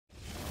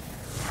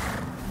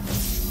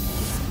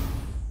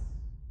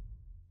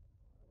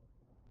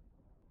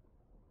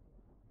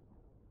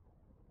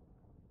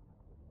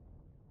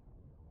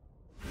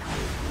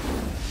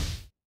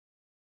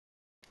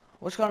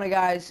What's going on,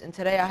 guys? And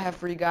today I have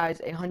for you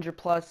guys 100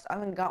 plus. I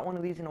haven't got one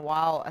of these in a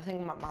while. I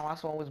think my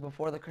last one was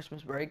before the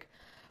Christmas break,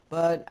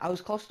 but I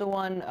was close to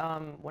one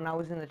when I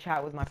was in the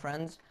chat with my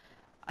friends.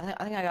 I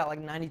think I got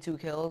like 92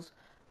 kills,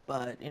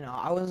 but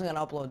I wasn't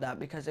gonna upload that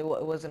because it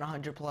wasn't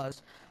 100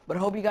 plus. But I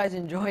hope you guys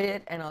enjoy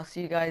it, and I'll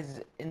see you guys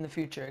in the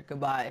future.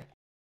 Goodbye.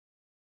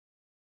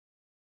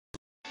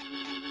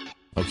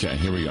 Okay,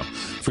 here we go.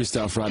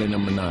 Freestyle Friday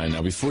number 9.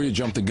 Now, before you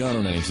jump the gun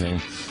on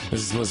anything,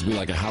 this is supposed to be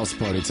like a house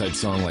party type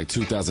song like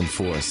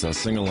 2004, so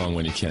sing along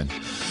when you can.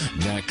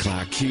 That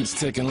clock keeps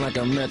ticking like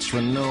a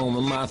metronome,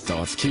 and my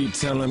thoughts keep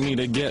telling me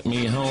to get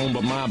me home,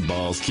 but my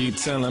balls keep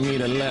telling me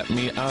to let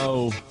me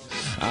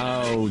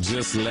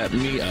just let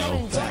me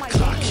That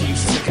clock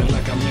keeps ticking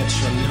like a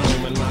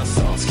metronome, and my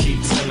thoughts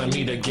keep telling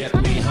me to get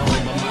me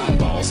home, but my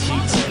balls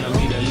keep telling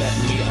me to let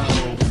me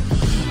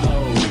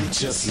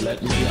just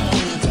let me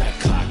That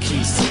clock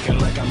keeps ticking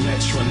like a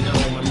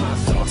metronome, and my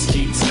thoughts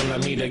keep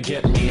telling me to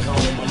get me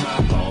home, but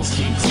my balls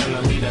keep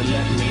telling me to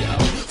let me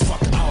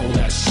Fuck all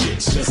that shit,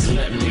 just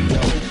let me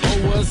go.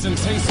 Owers and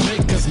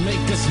tastemakers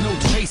make us no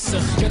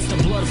chaser. Gets the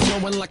blood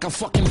flowing like a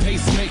fucking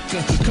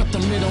pacemaker. Cut the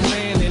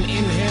middleman and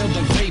inhale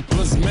the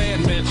vapors.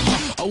 Madman,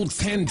 old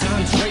 10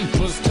 Don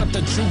Drapers. Cut the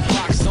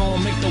jukebox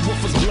on, make the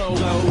woofers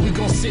blow. We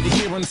gon' sit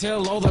here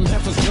until all them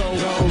heifers go.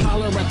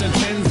 Holler at the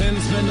tens and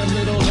spend a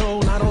little dough.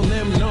 Not on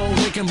them, no,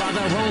 they can buy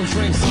their own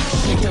drinks.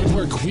 Take that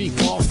work week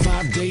off,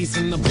 5 days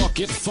in the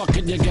bucket. Fuck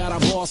it, you got a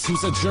boss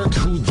who's a jerk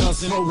who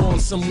doesn't. Or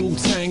want some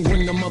Wu-Tang,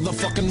 bring the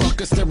motherfucking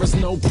ruckus. There is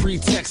no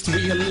pretext,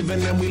 we are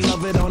living and we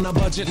love it on a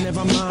budget.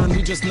 Never mind,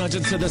 we just nudge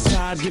it to the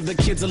side. Give the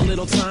kids a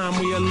little time,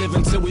 we are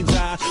living till we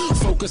die.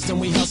 Focused and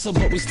we hustle,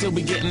 but we still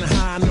be getting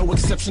high. No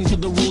exception to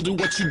the rule, do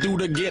what you do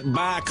to get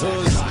by.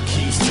 Cause the clock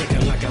keeps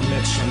ticking like a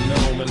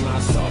metronome, and my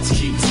thoughts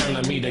keep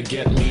telling me to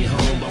get me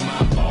home, but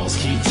my balls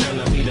keep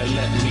telling me to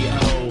let me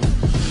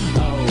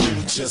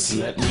just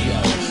let me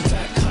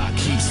That clock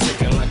keeps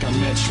ticking like a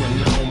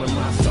metronome, and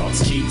my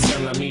thoughts keep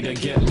telling me to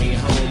get me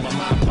home, but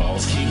my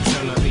balls keep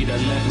telling me to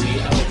let me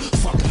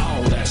Fuck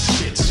all that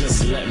shit,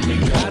 just let me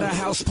go. At a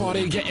house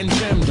party getting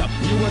jammed up,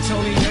 you and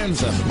Tony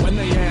Danza. When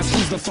they ask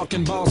who's the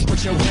fucking boss,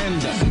 put your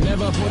hand up.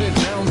 Never put it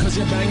down cause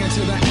you're banging to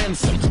the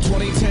anthem.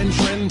 2010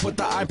 trend, put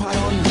the iPod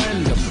on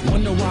random.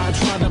 Wonder why I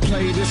try to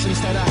play this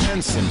instead of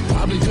Hanson.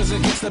 Probably cause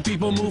it gets the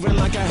people moving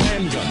like a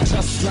handgun.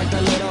 Just like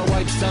the little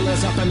white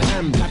fellas up in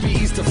M. Happy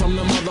Easter from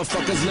the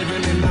motherfuckers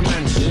living in the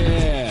mansion.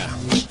 Yeah,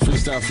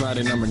 Freestyle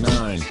Friday number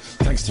 9.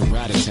 Thanks to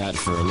Rat-a-Tat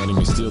for letting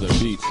me steal their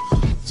beat.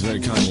 It's very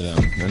kind of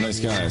them. They're nice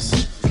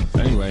guys.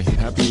 Anyway,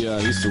 happy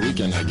Easter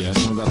weekend, I guess.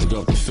 I'm about to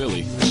go up to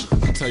Philly.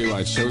 I'll tell you why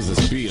I chose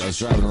this beat. I was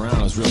driving around,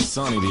 it was real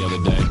sunny the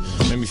other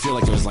day. Made me feel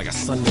like it was like a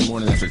Sunday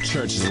morning after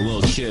church as a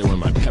little kid when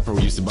my pepper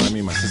used to buy me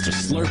and my sister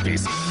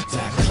Slurpees.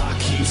 That clock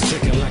keeps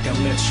ticking like a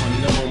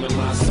metronome, and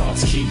my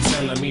thoughts keep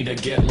telling me to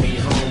get me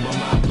home, but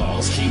my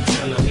balls keep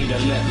telling me to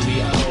let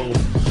me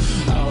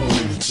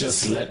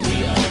just let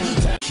me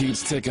That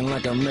keeps ticking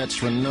like a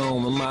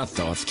metronome, and my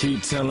thoughts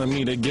keep telling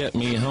me to get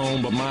me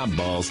home, but my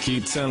balls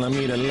keep telling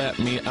me to let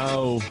me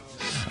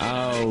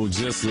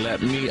just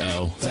let me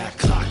That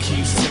clock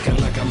keeps ticking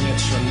like a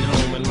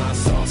metronome, and my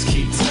thoughts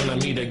keep telling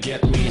me to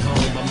get me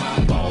home, but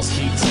my balls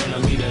keep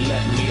telling me to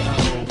let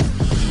me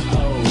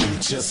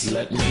just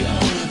let me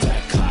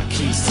That clock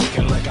keeps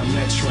ticking like a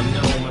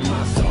metronome, and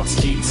my thoughts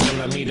keep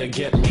telling me to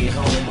get me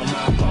home, but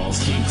my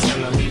balls keep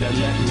telling me to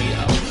let me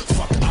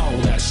Fuck all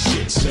that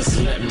shit, just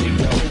let me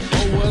go.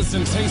 Owers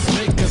and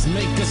tastemakers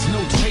make us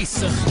no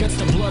chaser. Gets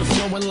the blood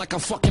flowing like a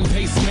fucking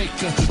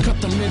pacemaker. Cut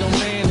the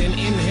middleman and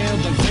inhale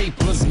the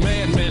vapors.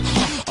 Madman,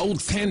 old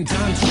 10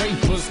 Don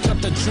Drapers.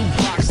 Cut the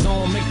jukebox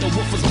on, make the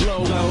woofers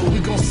blow. We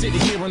gon' sit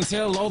here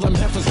until all them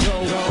heifers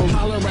go.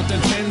 Holler at the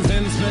tens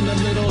and spend a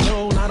little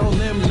dough. Not on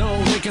them,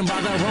 no, they can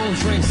buy their own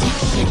drinks.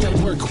 Take that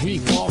work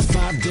week off,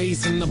 5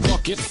 days in the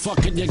bucket.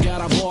 Fuck it, you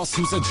got a boss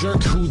who's a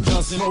jerk who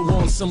doesn't. Or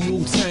want some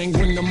Wu-Tang,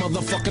 bring the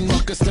motherfucking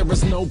ruckus. There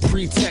is no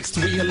pretext,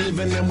 we are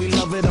living and we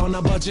love it on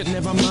a budget.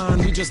 Never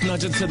mind, we just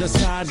nudge it to the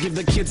side. Give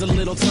the kids a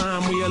little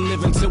time, we are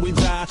living till we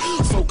die.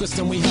 Focused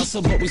and we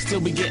hustle, but we still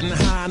be getting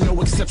high.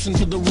 No exception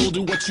to the rule,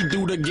 do what you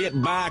do to get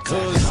by.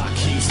 Cause the clock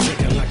keeps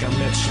ticking like a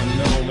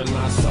metronome, and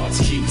my thoughts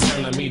keep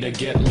telling me to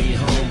get me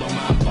home, but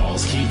my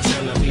balls keep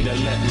telling me to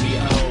let me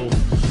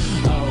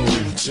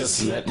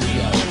just let me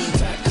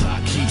That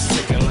clock keeps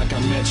ticking like a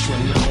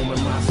metronome,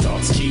 and my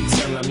thoughts keep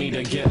telling me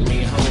to get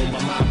me home,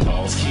 but my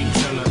balls keep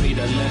telling me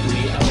to let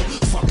me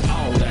Fuck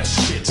all that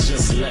shit,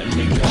 just let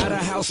me go. At a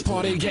house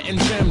party getting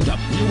jammed up,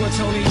 you and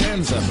Tony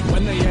Danza.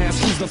 When they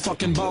ask who's the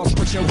fucking boss,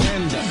 put your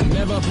hand up.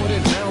 Never put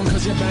it down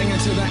cause you're banging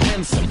to the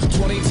anthem.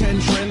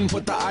 2010 trend,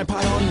 put the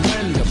iPod on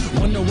random.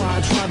 Wonder why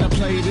I try to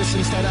play this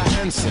instead of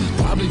Hanson.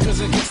 Probably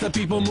cause it gets the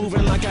people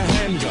moving like a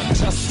handgun.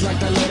 Just like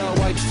the little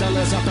white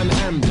fellas up in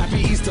M. Happy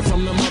Easter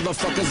from the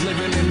motherfuckers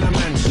living in the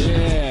mansion.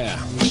 Yeah.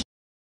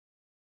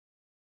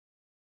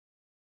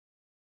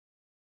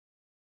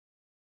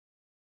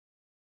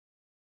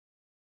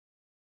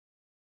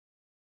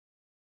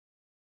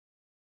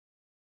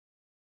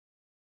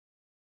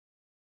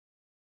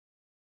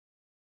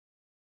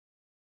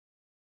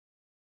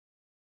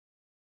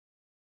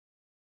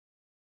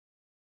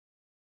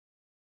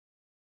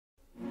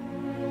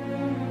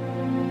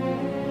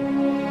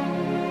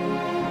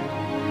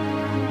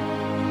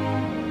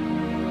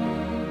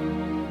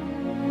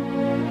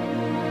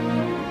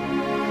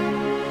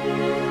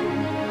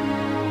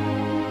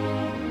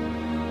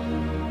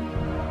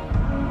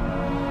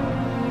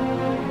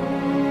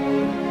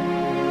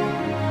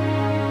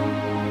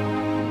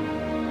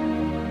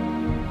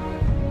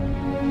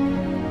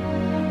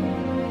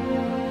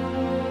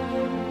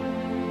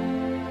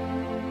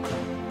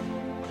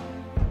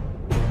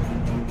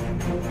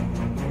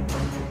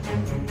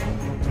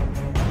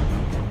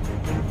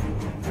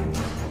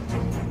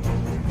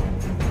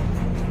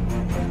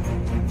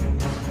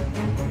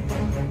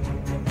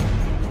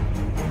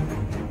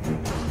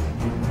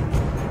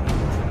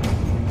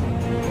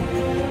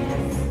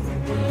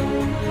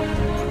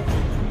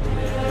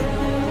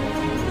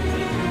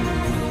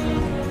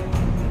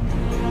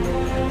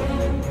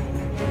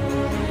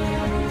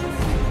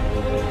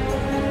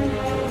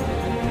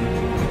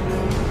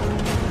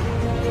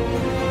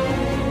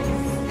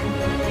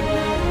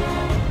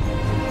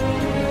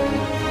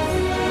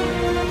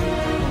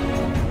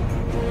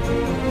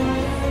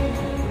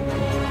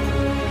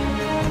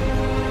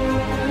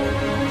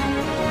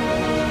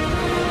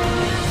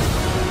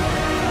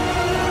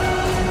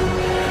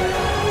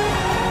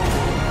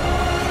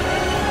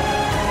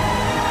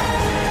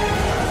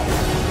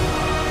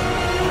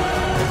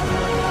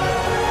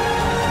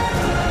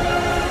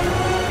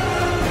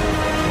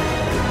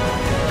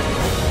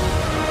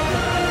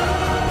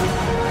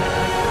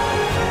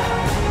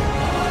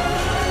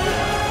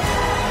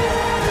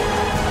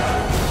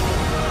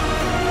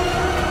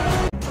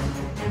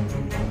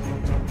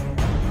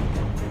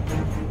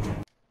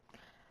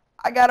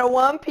 I got a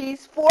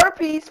 1-piece,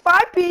 4-piece,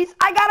 5-piece.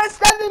 I got a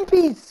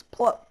 7-piece.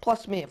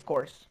 Plus me, of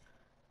course.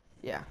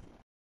 Yeah.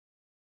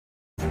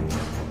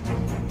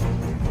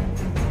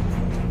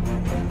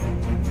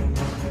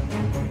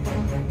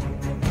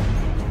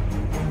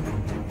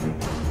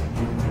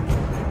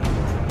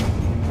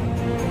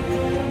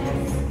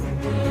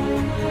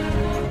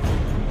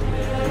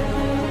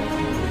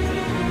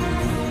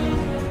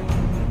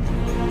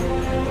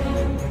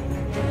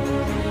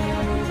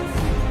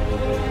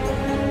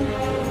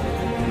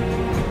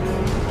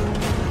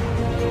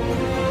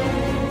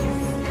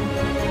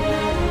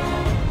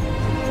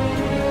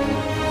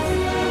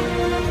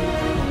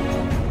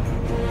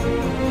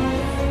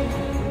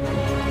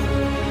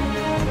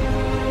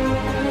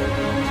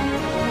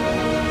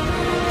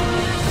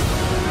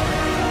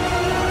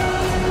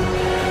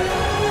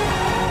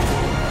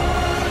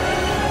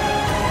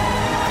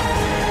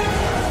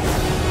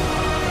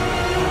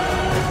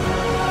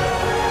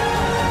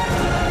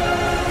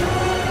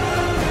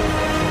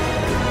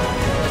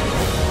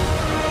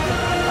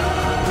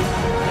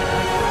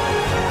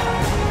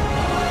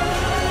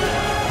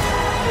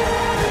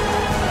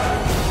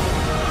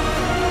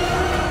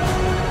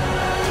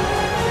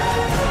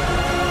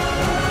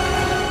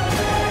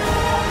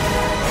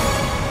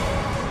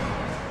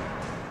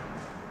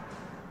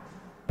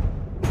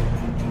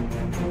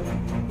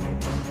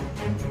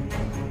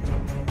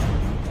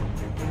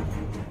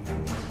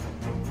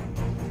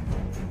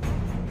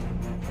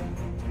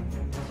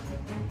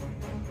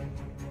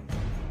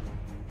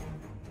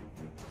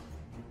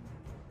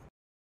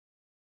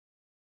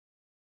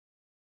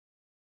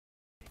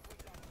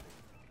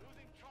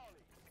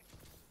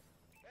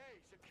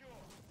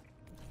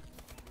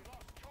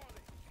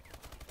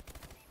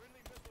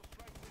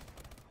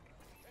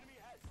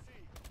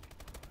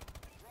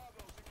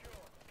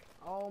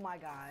 Oh my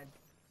god.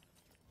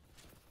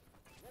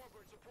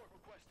 Warbird support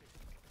requested.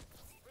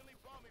 Friendly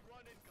bombing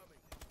run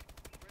incoming.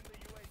 Friendly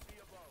UAV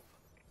above.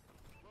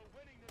 We're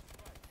winning this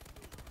fight.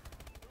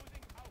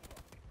 Losing Alpha.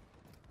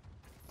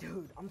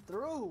 Dude, I'm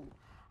through.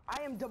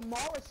 I am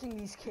demolishing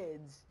these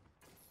kids.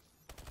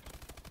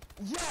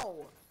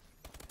 Yo!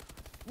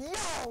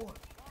 Yo!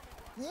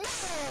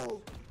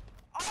 Yo!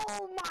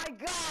 Oh my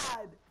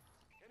god!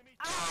 Enemy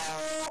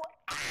Ow!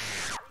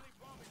 friendly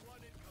bombing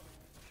run incoming.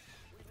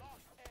 We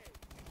lost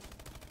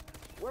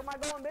A. Where am I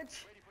going,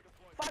 bitch?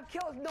 5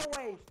 kills? No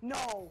way!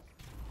 No!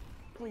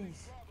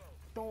 Please.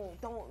 Don't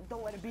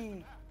let it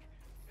be.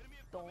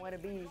 Don't let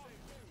it be.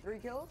 3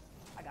 kills?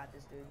 I got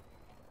this, dude.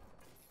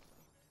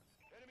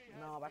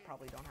 No, I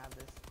probably don't have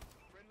this.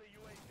 Friendly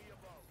UAV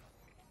above.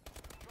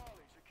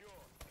 Charlie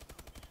secure.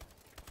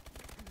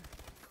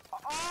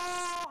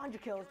 Oh,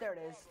 100 kills. There it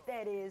is.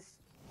 There it is.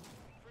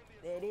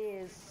 There it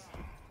is.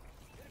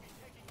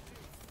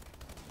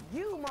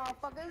 You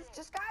motherfuckers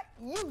just got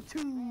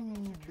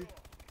YouTube.